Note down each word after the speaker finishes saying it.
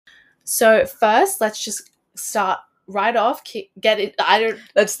So first, let's just start right off. Get it. I don't.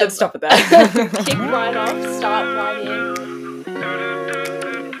 Let's stop at that. Kick right off. Start right in.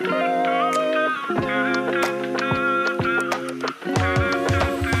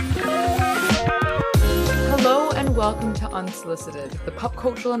 Hello and welcome to Unsolicited, the pop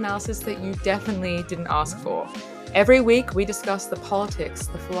cultural analysis that you definitely didn't ask for. Every week we discuss the politics,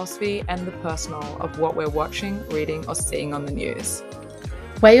 the philosophy, and the personal of what we're watching, reading, or seeing on the news.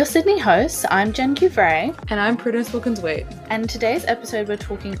 We're your Sydney hosts. I'm Jen Cuvray. And I'm Prudence Wilkins-Waite. And in today's episode, we're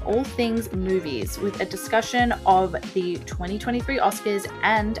talking all things movies with a discussion of the 2023 Oscars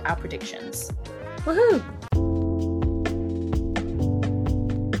and our predictions. Woohoo!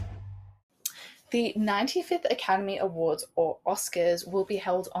 The 95th Academy Awards, or Oscars, will be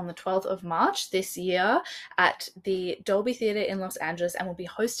held on the 12th of March this year at the Dolby Theatre in Los Angeles and will be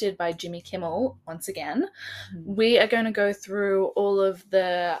hosted by Jimmy Kimmel once again. We are going to go through all of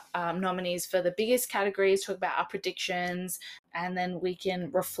the nominees for the biggest categories, talk about our predictions, and then we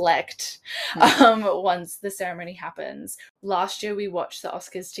can reflect once the ceremony happens. Last year we watched the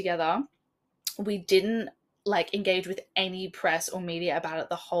Oscars together. We didn't engage with any press or media about it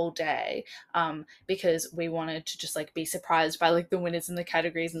the whole day because we wanted to just be surprised by the winners in the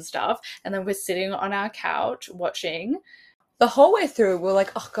categories and stuff. And then we're sitting on our couch watching. The whole way through we're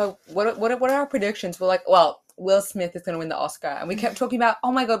like, oh god, what are our predictions? We're like, well, Will Smith is going to win the Oscar, and we kept talking about,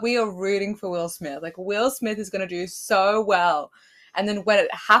 oh my god, we are rooting for Will Smith. Will Smith is going to do so well. And then when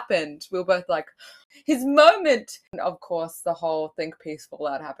it happened, we were both like, his moment. And of course the whole Think Peaceful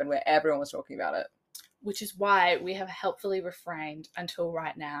Loud happened where everyone was talking about it. Which is why we have helpfully refrained until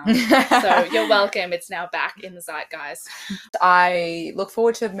right now. So you're welcome. It's now back in the zeitgeist. I look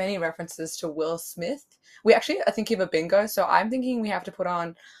forward to many references to Will Smith. We actually, I think, give a bingo. So I'm thinking we have to put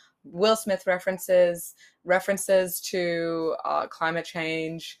on Will Smith references to climate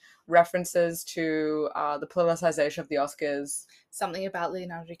change, references to the politicization of the Oscars. Something about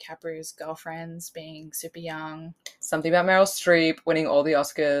Leonardo DiCaprio's girlfriends being super young. Something about Meryl Streep winning all the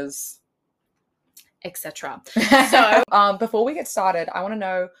Oscars. Etc. So before we get started, I want to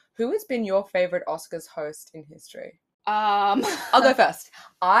know, who has been your favorite Oscars host in history? I'll go first.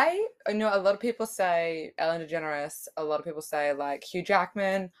 I know a lot of people say Ellen DeGeneres, a lot of people say Hugh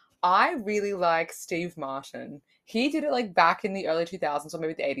Jackman. I really like Steve Martin. He did it back in the early 2000s or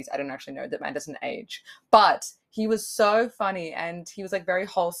maybe the 80s. I don't actually know. That man doesn't age. But he was so funny and he was very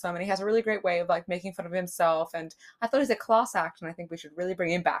wholesome, and he has a really great way of making fun of himself, and I thought he was a class act, and I think we should really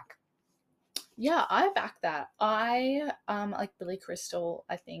bring him back. Yeah, I back that. I like Billy Crystal.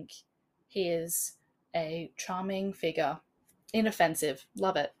 I think he is a charming figure. Inoffensive.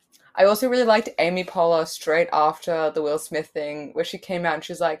 Love it. I also really liked Amy Poehler straight after the Will Smith thing, where she came out and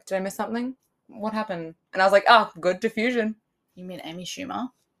she's like, did I miss something? What happened? And I was like, oh, good diffusion. You mean Amy Schumer?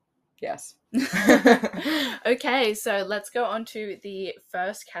 Yes. Okay, so let's go on to the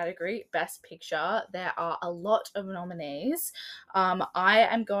first category, Best Picture. There are a lot of nominees. I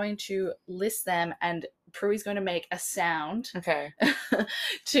am going to list them, and Prue is going to make a sound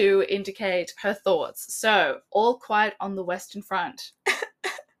to indicate her thoughts. So, All Quiet on the Western Front.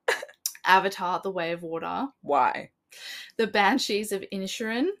 Avatar: The Way of Water. Why? The Banshees of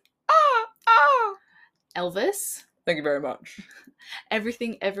Inisherin. Elvis. Thank you very much.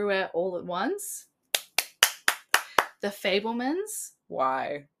 Everything Everywhere All at Once. The Fabelmans.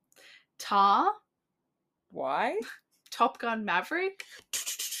 Why? Tar. Why? Top Gun Maverick.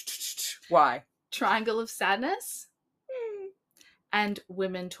 Why? Triangle of Sadness. And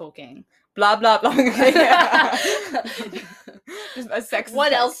Women Talking. Blah, blah, blah. Just a sex.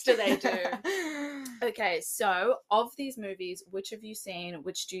 What else do they do? Okay, so of these movies, which have you seen?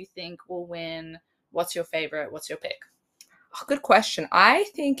 Which do you think will win? What's your favorite? What's your pick? Oh, good question. I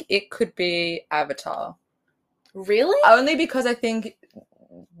think it could be Avatar. Really? Only because I think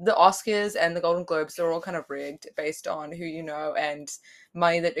the Oscars and the Golden Globes are all kind of rigged based on who you know and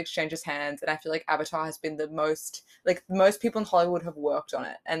money that exchanges hands. And I feel like Avatar has been the most, most people in Hollywood have worked on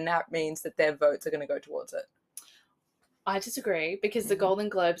it. And that means that their votes are going to go towards it. I disagree, because the Golden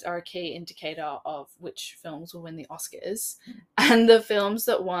Globes are a key indicator of which films will win the Oscars. And the films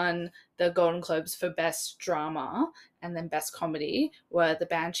that won the Golden Globes for Best Drama and then Best Comedy were The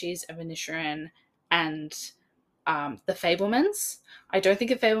Banshees of Inisherin and The Fabelmans. I don't think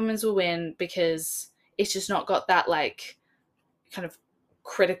The Fabelmans will win because it's just not got that kind of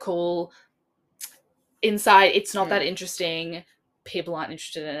critical insight. It's not that interesting. People aren't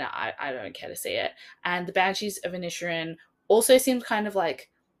interested in it. I don't care to see it. And The Banshees of Inisherin also seemed kind of a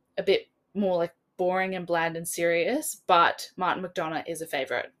bit more boring and bland and serious, but Martin McDonagh is a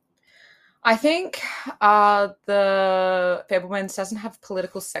favorite. I think the Fablemans doesn't have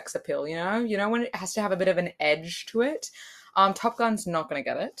political sex appeal, you know? You know when it has to have a bit of an edge to it? Top Gun's not gonna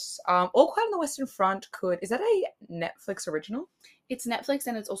get it. All Quiet on the Western Front could. Is that a Netflix original? It's Netflix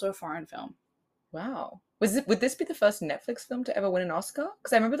and it's also a foreign film. Wow. Would this be the first Netflix film to ever win an Oscar?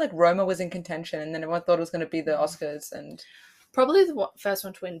 Because I remember like Roma was in contention, and then everyone thought it was going to be the Oscars, and Probably the first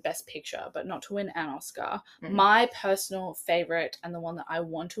one to win Best Picture, but not to win an Oscar. My personal favorite and the one that I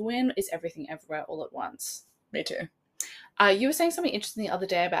want to win is Everything Everywhere All at Once. Me too. You were saying something interesting the other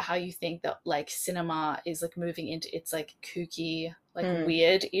day about how you think that like cinema is like moving into its like kooky, like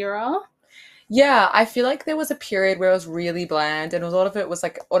weird era. Yeah, I feel like there was a period where it was really bland, and a lot of it was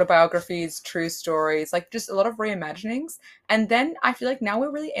like autobiographies, true stories, like just a lot of reimaginings. And then I feel like now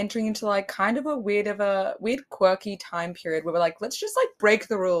we're really entering into like kind of a weird, quirky time period where we're like, let's just like break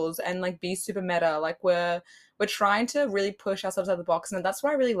the rules and like be super meta. Like we're trying to really push ourselves out of the box, and that's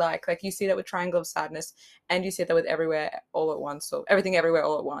what I really like. Like you see that with Triangle of Sadness, and you see that with Everywhere All at Once, or Everything Everywhere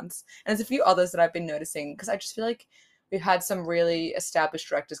All at Once. And there's a few others that I've been noticing because I just feel like we've had some really established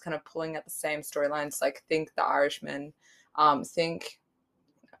directors kind of pulling at the same storylines. Like think The Irishman, think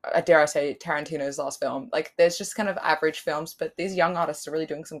dare I say Tarantino's last film. Like there's just kind of average films, but these young artists are really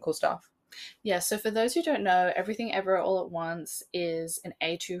doing some cool stuff. Yeah, so for those who don't know, Everything Ever All at Once is an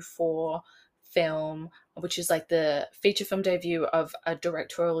A24 film, which is like the feature film debut of a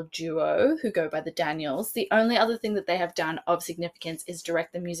directorial duo who go by the Daniels. The only other thing that they have done of significance is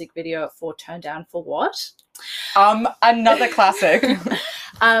direct the music video for Turn Down for What? Another classic.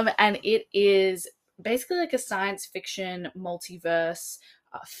 And it is basically like a science fiction multiverse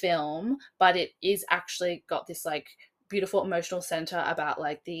film, but it is actually got this like beautiful emotional center about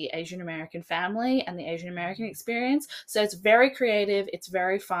like the Asian American family and the Asian American experience. So it's very creative, it's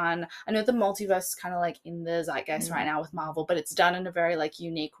very fun. I know the multiverse is kind of like in the zeitgeist right now with Marvel, but it's done in a very like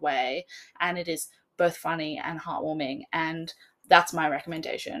unique way, and it is both funny and heartwarming, and that's my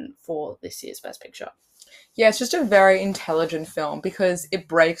recommendation for this year's Best Picture. Yeah, it's just a very intelligent film because it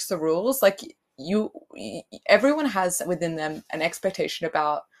breaks the rules. Like you everyone has within them an expectation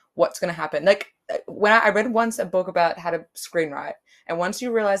about what's going to happen. Like when I read once a book about how to screenwrite, and once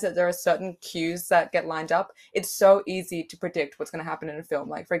you realize that there are certain cues that get lined up, it's so easy to predict what's going to happen in a film.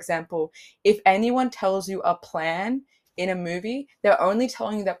 Like for example, if anyone tells you a plan in a movie, they're only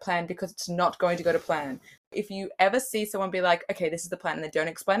telling you that plan because it's not going to go to plan. If you ever see someone be like, okay, this is the plan, and they don't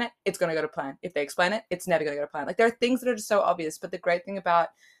explain it, it's going to go to plan. If they explain it, it's never going to go to plan. Like there are things that are just so obvious, but the great thing about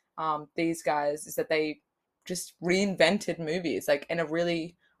these guys is that they just reinvented movies like in a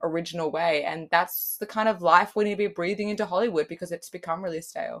really original way, and that's the kind of life we need to be breathing into Hollywood because it's become really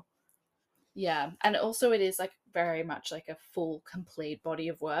stale. Yeah, and also it is like very much like a full complete body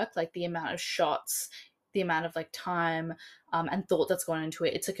of work, like the amount of shots, the amount of like time and thought that's gone into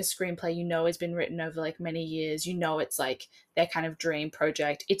it. It's like a screenplay you know has been written over like many years. You know it's like their kind of dream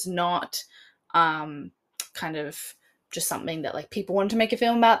project. It's not kind of just something that like people want to make a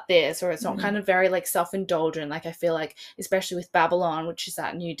film about this, or it's not kind of very like self-indulgent. Like I feel like especially with Babylon, which is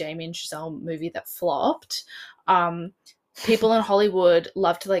that new Damien Chazelle movie that flopped, people in Hollywood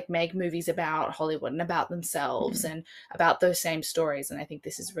love to like make movies about Hollywood and about themselves and about those same stories, and I think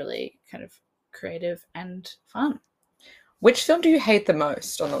this is really kind of creative and fun. Which film do you hate the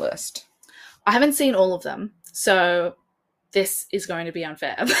most on the list? I haven't seen all of them, so this is going to be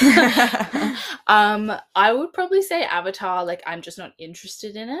unfair. I would probably say Avatar. Like I'm just not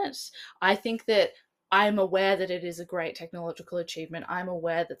interested in it. I think that I'm aware that it is a great technological achievement. I'm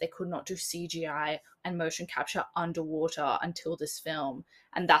aware that they could not do CGI and motion capture underwater until this film,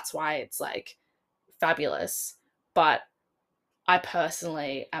 and that's why it's like fabulous. But I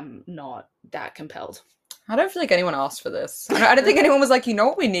personally am not that compelled. I don't feel like anyone asked for this. I don't think anyone was like, you know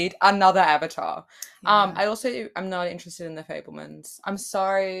what we need? Another Avatar. Yeah. I also am not interested in the Fablemans. I'm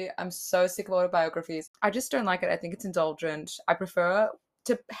sorry. I'm so sick of autobiographies. I just don't like it. I think it's indulgent. I prefer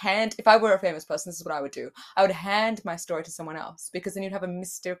to hand, if I were a famous person, this is what I would do. I would hand my story to someone else because then you'd have a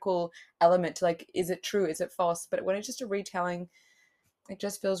mystical element to like, is it true? Is it false? But when it's just a retelling, it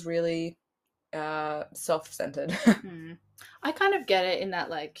just feels really self-centered. I kind of get it in that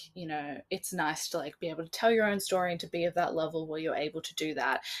like, you know, it's nice to like be able to tell your own story and to be of that level where you're able to do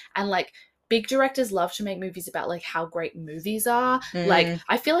that. And like big directors love to make movies about like how great movies are. Like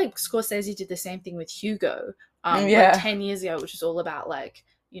I feel like Scorsese did the same thing with Hugo like 10 years ago, which is all about like,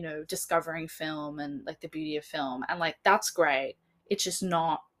 you know, discovering film and like the beauty of film, and like that's great. It's just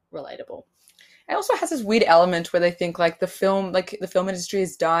not relatable. It also has this weird element where they think like the film industry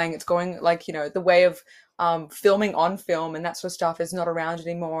is dying. It's going like, you know, the way of filming on film and that sort of stuff is not around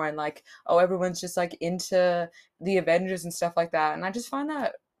anymore. And like, oh, everyone's just like into the Avengers and stuff like that. And I just find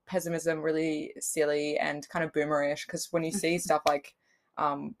that pessimism really silly and kind of boomerish, because when you see stuff like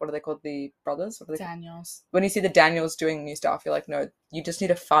what are they called, the brothers, what are they called? Daniels. When you see the Daniels doing new stuff, you're like, no, you just need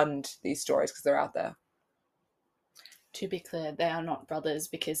to fund these stories because they're out there. To be clear, they are not brothers,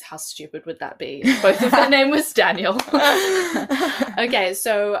 because how stupid would that be if both of their name was Daniel? Okay,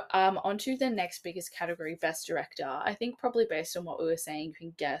 so on to the next biggest category, Best Director. I think probably based on what we were saying, you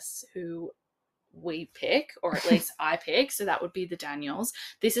can guess who we pick, or at least I pick, so that would be the Daniels.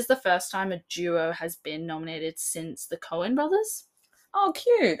 This is the first time a duo has been nominated since the Coen brothers. Oh,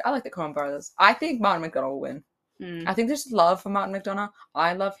 cute. I like the Coen brothers. I think Martin McDonagh will win. I think there's love for Martin McDonagh.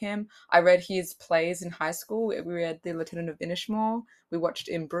 I love him. I read his plays in high school. We read The Lieutenant of Inishmore. We watched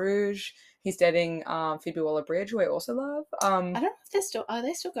In Bruges. He's dating Phoebe Waller-Bridge, who I also love. I don't know if they're still, are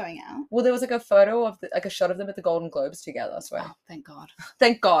they still going out? Well, there was like a photo of like a shot of them at the Golden Globes together. So Oh, thank God.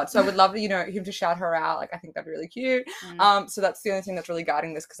 thank God. So I would love, him to shout her out. Like, I think that'd be really cute. So that's the only thing that's really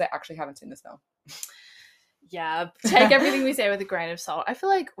guiding this, because I actually haven't seen this film. Yeah, take everything we say with a grain of salt. I feel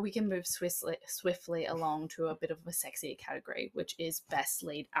like we can move swiftly along to a bit of a sexier category, which is Best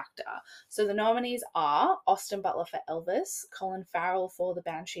Lead Actor. So the nominees are Austin Butler for Elvis, Colin Farrell for The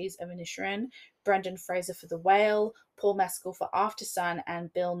Banshees of Inisherin, Brendan Fraser for The Whale, Paul Mescal for Aftersun,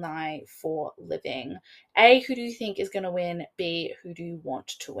 and Bill Nye for Living. A, who do you think is going to win? B, who do you want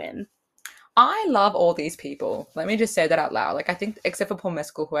to win? I love all these people. Let me just say that out loud. Like, I think, except for Paul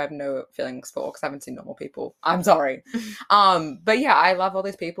Mescal, who I have no feelings for because I haven't seen Normal People. I'm sorry. But yeah, I love all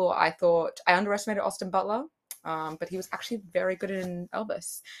these people. I thought I underestimated Austin Butler, but he was actually very good in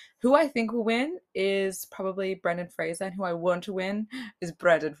Elvis. Who I think will win is probably Brendan Fraser, and who I want to win is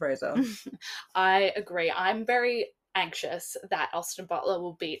Brendan Fraser. I agree. I'm very anxious that Austin Butler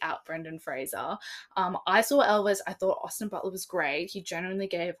will beat out Brendan Fraser. I saw Elvis. I thought Austin Butler was great. He genuinely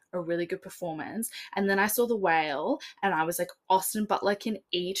gave a really good performance. And then I saw The Whale, and I was like, Austin Butler can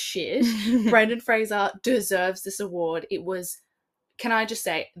eat shit. Brendan Fraser deserves this award. It was, can I just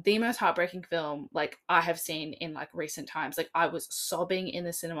say, the most heartbreaking film like I have seen in like recent times. Like, I was sobbing in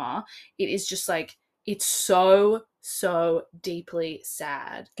the cinema. It is just like, it's so deeply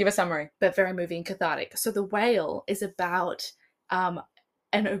sad. Give a summary. But very moving and cathartic. So The Whale is about an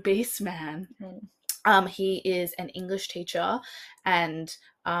obese man. He is an English teacher, and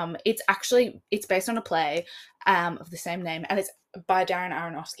it's based on a play of the same name, and it's by Darren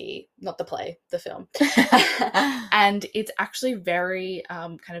Aronofsky, not the play, the film. And it's actually very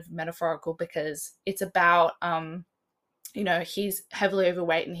kind of metaphorical, because it's about he's heavily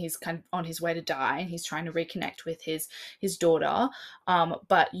overweight, and he's kind of on his way to die, and he's trying to reconnect with his daughter.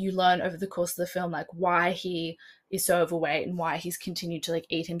 But you learn over the course of the film like why he is so overweight and why he's continued to like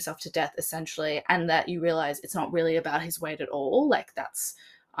eat himself to death essentially, and that you realize it's not really about his weight at all. Like, that's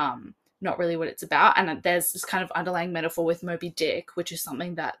not really what it's about. And there's this kind of underlying metaphor with Moby Dick, which is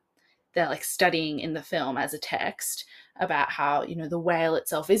something that they're like studying in the film as a text, about how the whale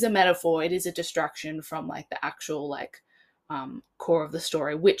itself is a metaphor. It is a distraction from like the actual like core of the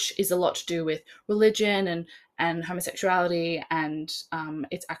story, which is a lot to do with religion and homosexuality, and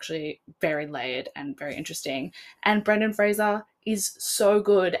it's actually very layered and very interesting. And Brendan Fraser is so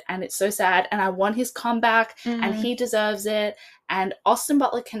good, and it's so sad, and I want his comeback, and he deserves it. And Austin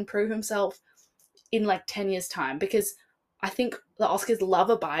Butler can prove himself in like 10 years time, because I think the Oscars love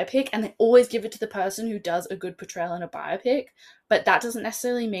a biopic, and they always give it to the person who does a good portrayal in a biopic, but that doesn't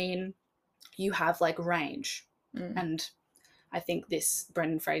necessarily mean you have like range. And I think this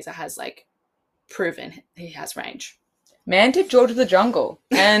Brendan Fraser has like proven he has range. Man did George of the Jungle,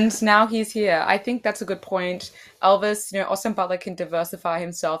 and now he's here. I think that's a good point. Elvis, Austin Butler can diversify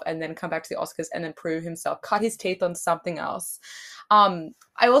himself and then come back to the Oscars and then prove himself, cut his teeth on something else. I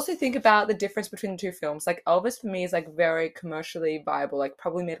also think about the difference between the two films. Like, Elvis for me is like very commercially viable, like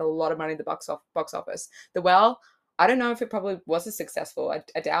probably made a lot of money in the box office. The Well, I don't know if it probably was as successful.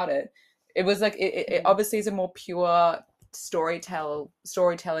 I doubt it. It was like, it obviously is a more pure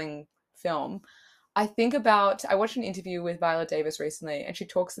storytelling film. I watched an interview with Viola Davis recently, and she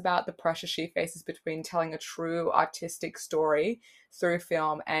talks about the pressure she faces between telling a true artistic story through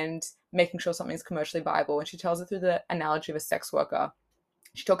film and making sure something's commercially viable. And she tells it through the analogy of a sex worker.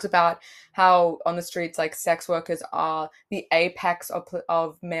 She talks about how on the streets, like, sex workers are the apex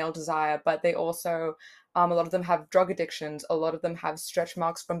of male desire, but they also, a lot of them have drug addictions. A lot of them have stretch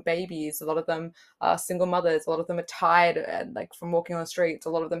marks from babies. A lot of them are single mothers. A lot of them are tired and like from walking on the streets. A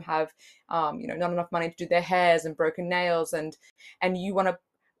lot of them have, not enough money to do their hairs and broken nails. And you want to,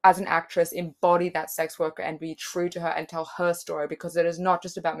 as an actress, embody that sex worker and be true to her and tell her story, because it is not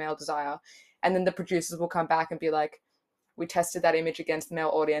just about male desire. And then the producers will come back and be like, we tested that image against the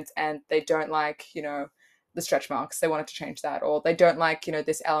male audience and they don't like, the stretch marks. They wanted to change that, or they don't like, you know,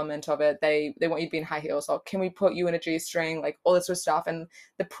 this element of it. They want you to be in high heels, or can we put you in a G-string, like all this sort of stuff. And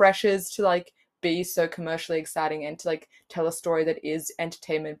the pressures to like be so commercially exciting and to like tell a story that is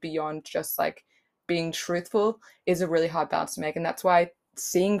entertainment beyond just like being truthful is a really hard balance to make. And that's why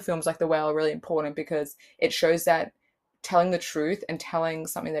seeing films like The Whale are really important, because it shows that telling the truth and telling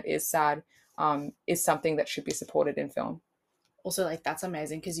something that is sad is something that should be supported in film. Also, like, that's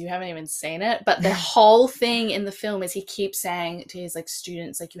amazing because you haven't even seen it, but the whole thing in the film is he keeps saying to his like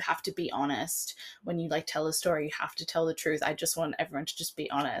students, like, you have to be honest when you like tell a story. You have to tell the truth. I just want everyone to just be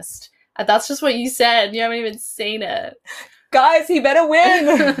honest. And that's just what you said. You haven't even seen it. Guys, he better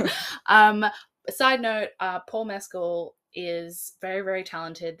win. Side note, Paul Mescal is very, very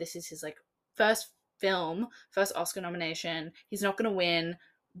talented. This is his like first film, first Oscar nomination. He's not going to win,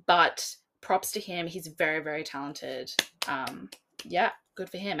 but props to him. He's very, very talented. Yeah, good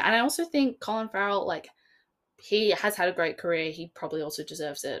for him. And I also think Colin Farrell, like, he has had a great career. He probably also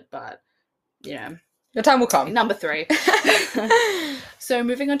deserves it, but, you know. The time will come. Number 3. So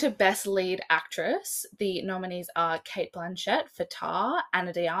moving on to Best Lead Actress, the nominees are Cate Blanchett for Tar,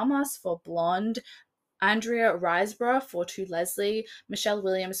 Ana de Armas for Blonde, Andrea Riseborough for To Leslie, Michelle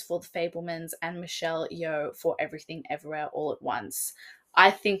Williams for The Fabelmans, and Michelle Yeoh for Everything Everywhere All at Once. I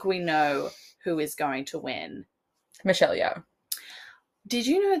think we know who is going to win. Michelle Yeoh. Did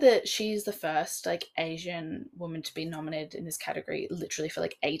you know that she's the first like Asian woman to be nominated in this category literally for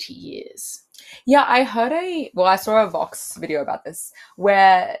like 80 years? Yeah, I saw a Vox video about this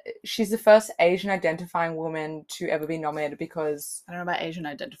where she's the first Asian identifying woman to ever be nominated, because I don't know about Asian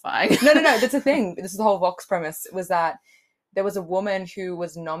identifying. No, that's the thing. This is the whole Vox premise, was that there was a woman who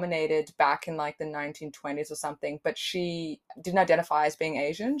was nominated back in like the 1920s or something, but she didn't identify as being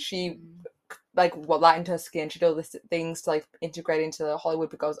Asian. She like lightened her skin. She did all these things to like integrate into Hollywood,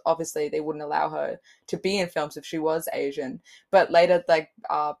 because obviously they wouldn't allow her to be in films if she was Asian. But later, like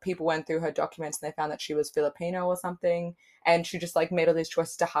people went through her documents and they found that she was Filipino or something, and she just like made all these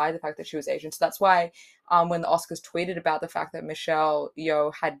choices to hide the fact that she was Asian. So that's why when the Oscars tweeted about the fact that Michelle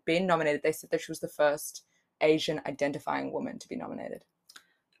Yeoh had been nominated, they said that she was the first Asian identifying woman to be nominated.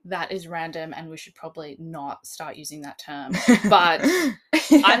 That is random, and we should probably not start using that term. But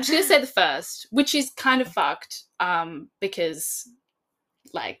I'm just going to say the first, which is kind of fucked, because,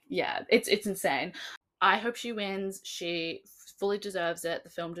 like, yeah, it's insane. I hope she wins. She fully deserves it.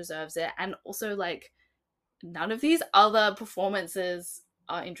 The film deserves it. And also, like, none of these other performances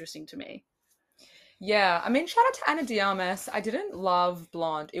are interesting to me. Yeah, I mean, shout out to Ana de Armas. I didn't love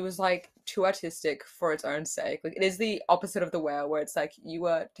Blonde. It was like too artistic for its own sake. Like, it is the opposite of The Whale, where it's like you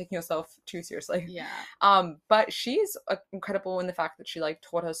were taking yourself too seriously. Yeah. But she's incredible in the fact that she like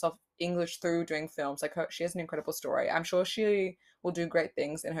taught herself English through doing films. Like she has an incredible story. I'm sure she will do great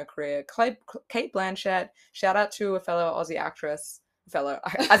things in her career. Cate Blanchett. Shout out to a fellow Aussie actress.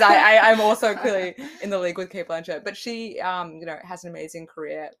 As I'm also clearly in the league with Cate Blanchett, but she has an amazing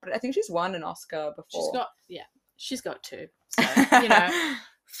career. But I think she's won an Oscar before. She's got 2. So,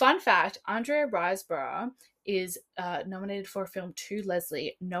 fun fact, Andrea Riseborough is nominated for a film To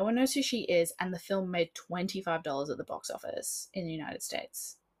Leslie. No one knows who she is, and the film made $25 at the box office in the United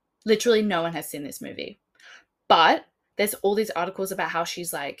States. Literally no one has seen this movie. But there's all these articles about how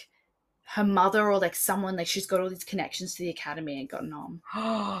she's like her mother or like someone, like she's got all these connections to the Academy and got nom.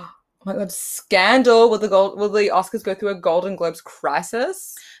 Oh my god, scandal. Will the Oscars go through a Golden Globes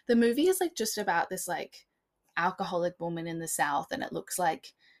crisis? The movie is like just about this like alcoholic woman in the South, and it looks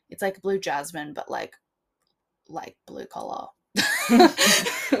like it's like Blue Jasmine, but like blue collar.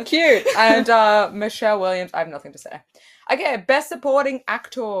 Cute. And Michelle Williams, I have nothing to say. Okay, Best Supporting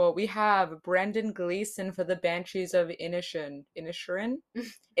Actor. We have Brendan Gleeson for The Banshees of Inisherin.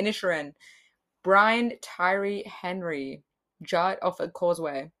 Brian Tyree Henry, for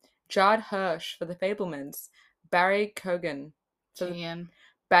Causeway. Judd Hirsch for The Fabelmans. Barry Keoghan.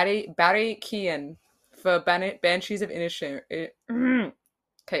 Barry Keoghan for Banshees of Inisherin.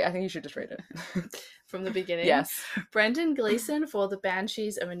 Okay, I think you should just read it. From the beginning. Yes. Brendan Gleeson for The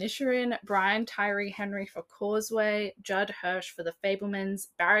Banshees of Inisherin, Brian Tyree Henry for Causeway, Judd Hirsch for The Fabelmans,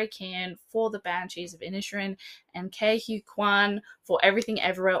 Barry Keoghan for The Banshees of Inisherin, and Ke-Huy Quan for Everything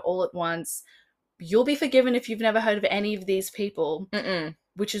Everywhere All at Once. You'll be forgiven if you've never heard of any of these people,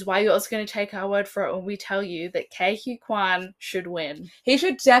 which is why you're also going to take our word for it when we tell you that Ke-Huy Quan should win. He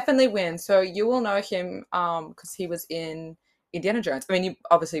should definitely win. So you will know him because he was in Indiana Jones. I mean, you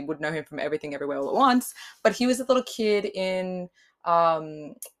obviously would know him from Everything Everywhere All at Once, but he was a little kid in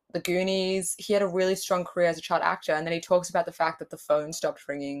The Goonies. He had a really strong career as a child actor, and then he talks about the fact that the phone stopped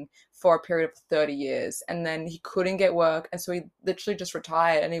ringing for a period of 30 years, and then he couldn't get work, and so he literally just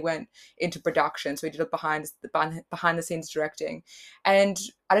retired and he went into production. So he did a behind the scenes directing, and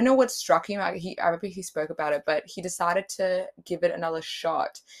I don't know what struck him. I remember he spoke about it, but he decided to give it another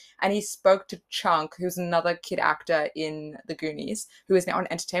shot, and he spoke to Chunk, who's another kid actor in The Goonies, who is now an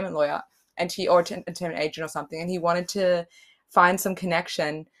entertainment lawyer, or entertainment agent or something, and he wanted to find some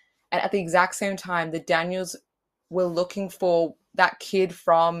connection. And at the exact same time, the Daniels were looking for that kid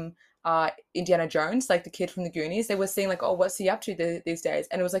from Indiana Jones, like the kid from the Goonies. They were seeing like, oh, what's he up to these days?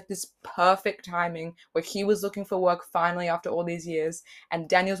 And it was like this perfect timing where he was looking for work finally after all these years, and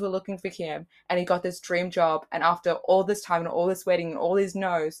Daniels were looking for him, and he got this dream job. And after all this time and all this waiting and all these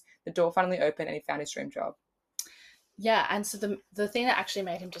no's, the door finally opened and he found his dream job. Yeah, and so the thing that actually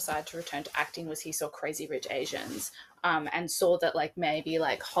made him decide to return to acting was he saw Crazy Rich Asians, and saw that like maybe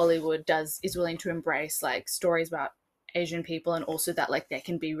like Hollywood is willing to embrace like stories about Asian people, and also that like there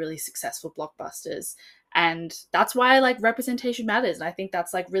can be really successful blockbusters. And that's why like representation matters, and I think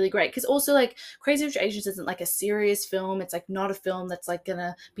that's like really great, because also like Crazy Rich Asians isn't like a serious film. It's like not a film that's like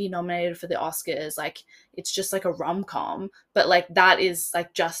gonna be nominated for the Oscars. Like it's just like a rom-com, but like that is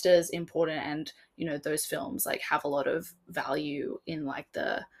like just as important. And you know, those films like have a lot of value in like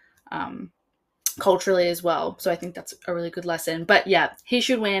the culturally as well. So I think that's a really good lesson. But yeah, he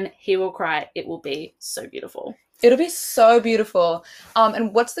should win. He will cry. It will be so beautiful. It'll be so beautiful.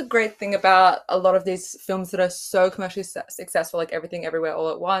 And what's the great thing about a lot of these films that are so commercially successful, like Everything Everywhere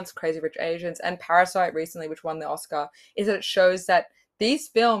All at Once, Crazy Rich Asians, and Parasite recently, which won the Oscar, is that it shows that these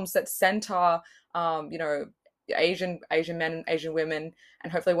films that center, you know, Asian men, Asian women,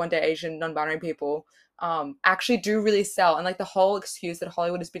 and hopefully one day Asian non-binary people, actually do really sell. And like the whole excuse that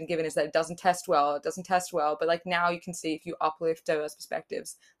Hollywood has been given is that it doesn't test well, but like now you can see, if you uplift diverse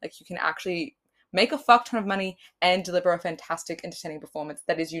perspectives, like you can actually make a fuck ton of money and deliver a fantastic, entertaining performance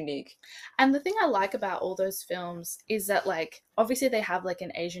that is unique. And the thing I like about all those films is that, like, obviously they have like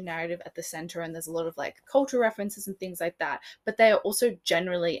an Asian narrative at the center, and there's a lot of like cultural references and things like that, but they are also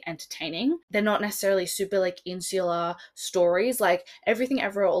generally entertaining. They're not necessarily super like insular stories. Like Everything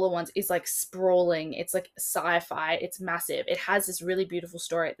Everywhere All at Once is like sprawling. It's like sci-fi. It's massive. It has this really beautiful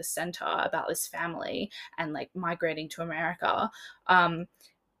story at the center about this family and like migrating to America.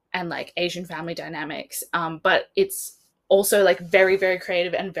 And like Asian family dynamics. But it's also like very, very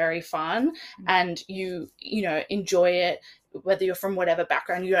creative and very fun. And you know, enjoy it whether you're from whatever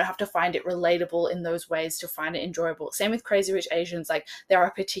background. You don't have to find it relatable in those ways to find it enjoyable. Same with Crazy Rich Asians. Like there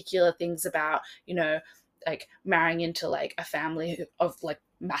are particular things about, you know, like marrying into like a family of like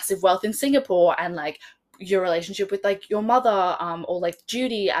massive wealth in Singapore, and like your relationship with like your mother, or like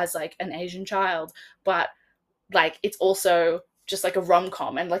Judy as like an Asian child. But like it's also just like a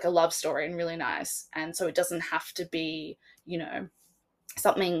rom-com and like a love story, and really nice. And so it doesn't have to be, you know,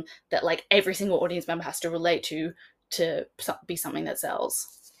 something that like every single audience member has to relate to be something that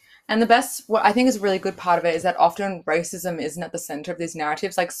sells. And the best, what I think is a really good part of it, is that often racism isn't at the center of these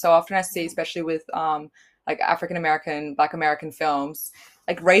narratives. Like so often I see, especially with like African American, Black American films,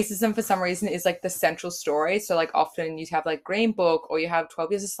 like racism for some reason is like the central story. So like often you have like Green Book, or you have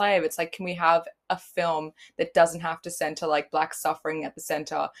 12 Years a Slave. It's like, can we have a film that doesn't have to center like Black suffering at the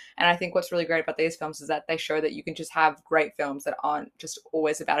center? And I think what's really great about these films is that they show that you can just have great films that aren't just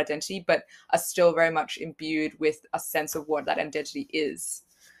always about identity, but are still very much imbued with a sense of what that identity is.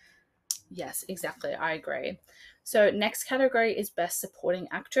 Yes, exactly. I agree. So next category is Best Supporting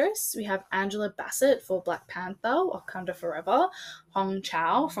Actress. We have Angela Bassett for Black Panther, Wakanda Forever, Hong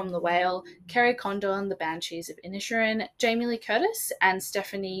Chow from The Whale, Kerry Condon, The Banshees of Inisherin, Jamie Lee Curtis, and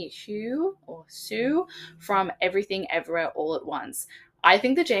Stephanie Sue from Everything Everywhere All at Once. I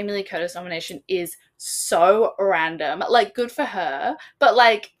think the Jamie Lee Curtis nomination is so random. Like, good for her, but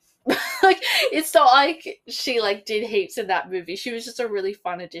like like it's not like she like did heaps in that movie. She was just a really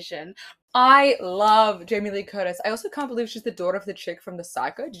fun addition. I love Jamie Lee Curtis. I also can't believe she's the daughter of the chick from The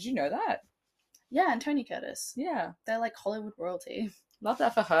Psycho. Did you know that? Yeah, and Tony Curtis. Yeah. They're like Hollywood royalty. Love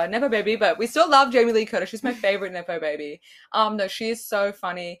that for her. Nepo baby, but we still love Jamie Lee Curtis. She's my favorite Nepo baby. No, she is so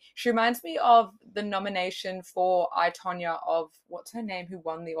funny. She reminds me of the nomination for I, Tonya of, what's her name, who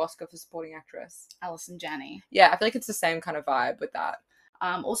won the Oscar for supporting actress? Allison Janney. Yeah, I feel like it's the same kind of vibe with that.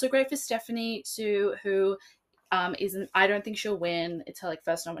 Also great for Stephanie Sue, who isn't, I don't think she'll win. It's her like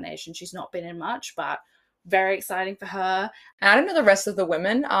first nomination. She's not been in much, but very exciting for her. And I don't know the rest of the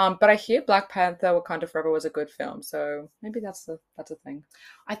women, but I hear Black Panther Wakanda Forever was a good film, so maybe that's a thing.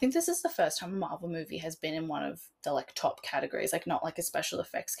 I think this is the first time a Marvel movie has been in one of the like top categories, like not like a special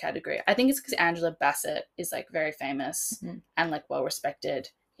effects category. I think it's because Angela Bassett is like very famous and like well respected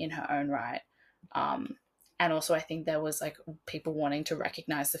in her own right. And also I think there was like people wanting to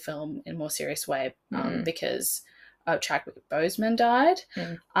recognize the film in a more serious way because Chadwick Boseman died.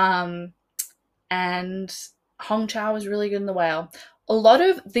 And Hong Chow was really good in The Whale. A lot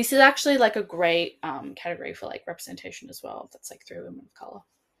of this is actually like a great category for like representation as well. That's like 3 women of color.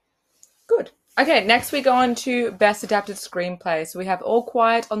 Good. Okay, next we go on to Best Adapted Screenplay. So we have All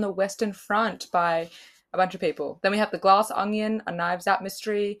Quiet on the Western Front by a bunch of people. Then we have The Glass Onion, a Knives Out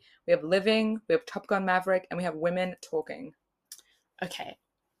mystery. We have Living, we have Top Gun Maverick, and we have Women Talking. Okay,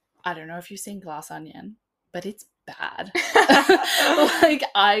 I don't know if you've seen Glass Onion, but it's bad. Like,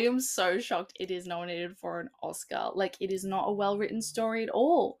 I am so shocked it is nominated for an Oscar. Like, it is not a well-written story at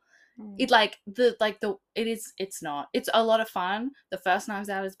all. It's not. It's a lot of fun. The first Knives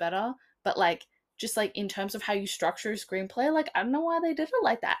Out is better, but like, just like in terms of how you structure a screenplay, like, I don't know why they did it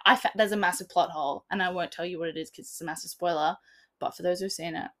like that. There's a massive plot hole, and I won't tell you what it is because it's a massive spoiler, but for those who've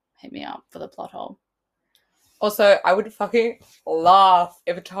seen it, hit me up for the plot hole. Also, I would fucking laugh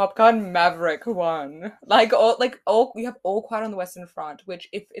if Top Gun Maverick won. You have All Quiet on the Western Front, which,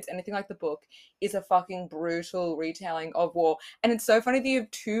 if it's anything like the book, is a fucking brutal retelling of war. And it's so funny that you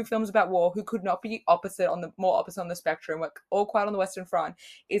have 2 films about war who could not be more opposite on the spectrum. Like, All Quiet on the Western Front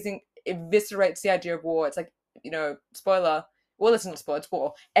eviscerates the idea of war. It's like, spoiler. Well, it's not a spoiler, it's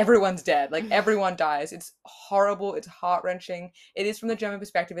war. Everyone's dead. Like, everyone dies. It's horrible. It's heart-wrenching. It is from the German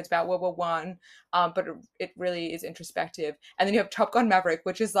perspective. It's about World War One, but it really is introspective. And then you have Top Gun Maverick,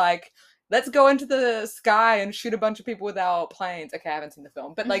 which is like, let's go into the sky and shoot a bunch of people without planes. Okay, I haven't seen the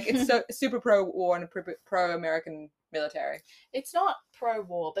film. But, like, it's so super pro-war and pro-American military. It's not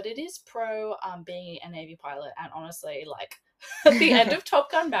pro-war, but it is pro being a Navy pilot. And honestly, like, at the end of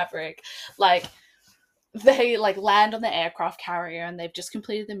Top Gun Maverick, like, they like land on the aircraft carrier and they've just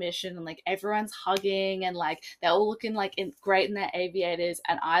completed the mission and like everyone's hugging and like they're all looking like great in their aviators,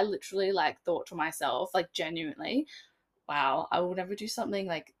 and I literally like thought to myself, like, genuinely, wow, I will never do something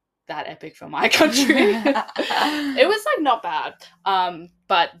like that epic for my country. It was like not bad,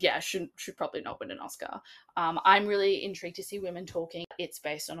 but yeah, should probably not win an Oscar. I'm really intrigued to see Women Talking. It's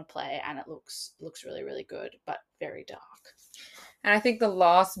based on a play and it looks really, really good, but very dark. And I think the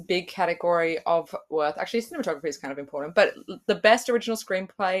last big category of worth, actually cinematography is kind of important, but the best original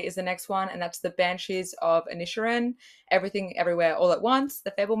screenplay is the next one, and that's The Banshees of Inisherin, Everything Everywhere All at Once,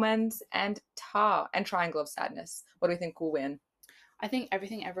 The Fabelmans, and Tar, and Triangle of Sadness. What do we think will win? I think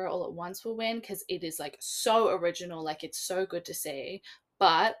Everything Everywhere All at Once will win because it is like so original, like it's so good to see.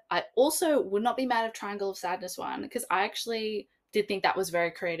 But I also would not be mad if Triangle of Sadness won because I actually did think that was very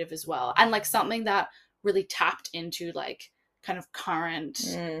creative as well, and like something that really tapped into like kind of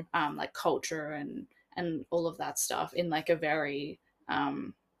current like culture and all of that stuff in like a very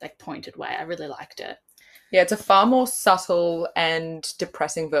like pointed way. I really liked it. Yeah, it's a far more subtle and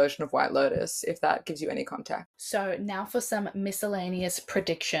depressing version of White Lotus, if that gives you any context. So now for some miscellaneous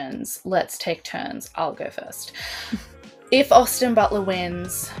predictions. Let's take turns. I'll go first. If Austin Butler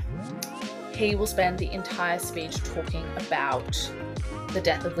wins, he will spend the entire speech talking about the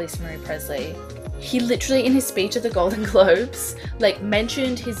death of Lisa Marie Presley. He literally, in his speech at the Golden Globes, like,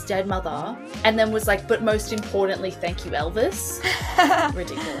 mentioned his dead mother and then was like, but most importantly, thank you, Elvis.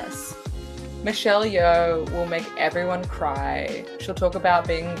 Ridiculous. Michelle Yeoh will make everyone cry. She'll talk about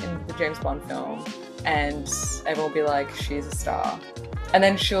being in the James Bond film and everyone will be like, she's a star. And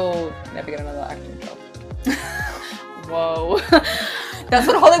then she'll never get another acting job. Whoa. That's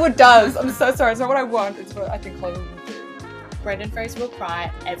what Hollywood does. I'm so sorry. It's not what I want. It's what I think Hollywood will do. Brendan Fraser will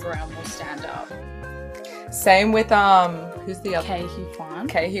cry. Everyone will stand up. Same with who's the other?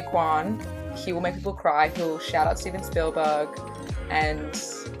 Ke Huy Quan. He will make people cry. He'll shout out Steven Spielberg, and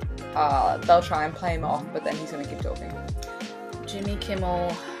they'll try and play him off, but then he's gonna keep talking. Jimmy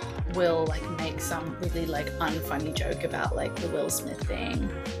Kimmel will like make some really like unfunny joke about like the Will Smith thing,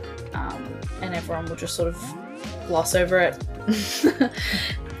 and everyone will just sort of gloss over it.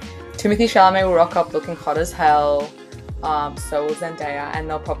 Timothée Chalamet will rock up looking hot as hell. So will Zendaya, and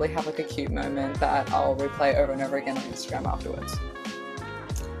they'll probably have like a cute moment that I'll replay over and over again on Instagram afterwards.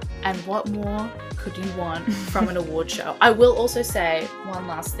 And what more could you want from an award show? I will also say one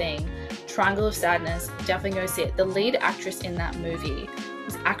last thing. Triangle of Sadness, definitely go see it. The lead actress in that movie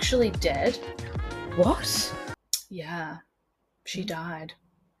is actually dead. What? Yeah, she died.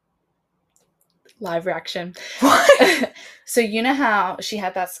 Live reaction. What? So you know how she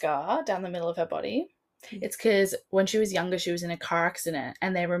had that scar down the middle of her body? It's because when she was younger, she was in a car accident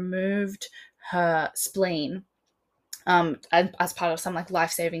and they removed her spleen as part of some like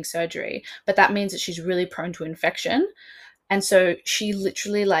life-saving surgery. But that means that she's really prone to infection. And so she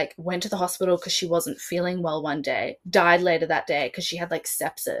literally like went to the hospital because she wasn't feeling well one day, died later that day because she had like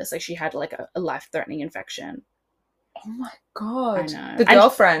sepsis, like she had like a life-threatening infection. Oh my God. I know. The And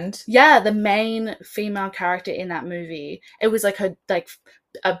girlfriend. yeah, the main female character in that movie. It was like her like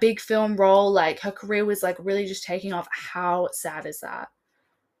a big film role. Like her career was like really just taking off. How sad is that?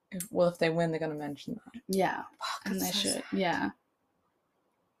 Well, if they win, they're gonna mention that. Yeah, Fuck, and they that's so should. sad.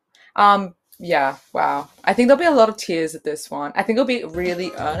 Yeah. Yeah, wow. I think there'll be a lot of tears at this one. I think it'll be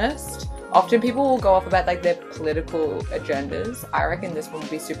really earnest. Often people will go off about like their political agendas. I reckon this one will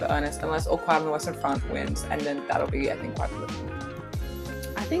be super earnest unless All Quiet on the Western Front wins, and then that'll be, I think, quite political.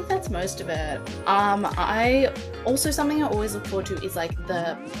 I think that's most of it. I also, something I always look forward to is like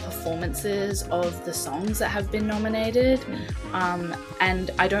the performances of the songs that have been nominated. And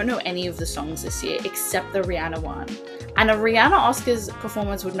I don't know any of the songs this year except the Rihanna one. And a Rihanna Oscars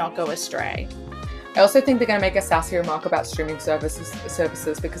performance would not go astray. I also think they're going to make a sassy remark about streaming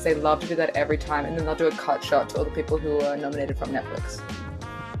services because they love to do that every time, and then they'll do a cut shot to all the people who are nominated from Netflix.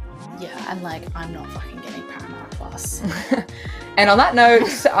 Yeah, and like I'm not fucking getting Paramount Plus. And on that note,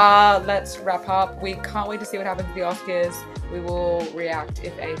 let's wrap up. We can't wait to see what happens at the Oscars. We will react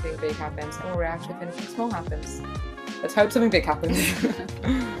if anything big happens, and we'll react if anything small happens. Let's hope something big happens.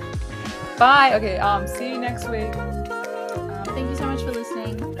 Bye. Okay. See you next week. Thank you so much for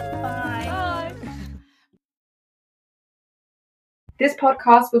listening. Bye. Bye. This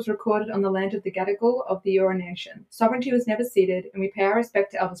podcast was recorded on the land of the Gadigal of the Eora Nation. Sovereignty was never ceded, and we pay our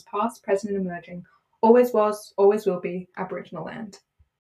respect to elders past, present, and emerging. Always was, always will be Aboriginal land.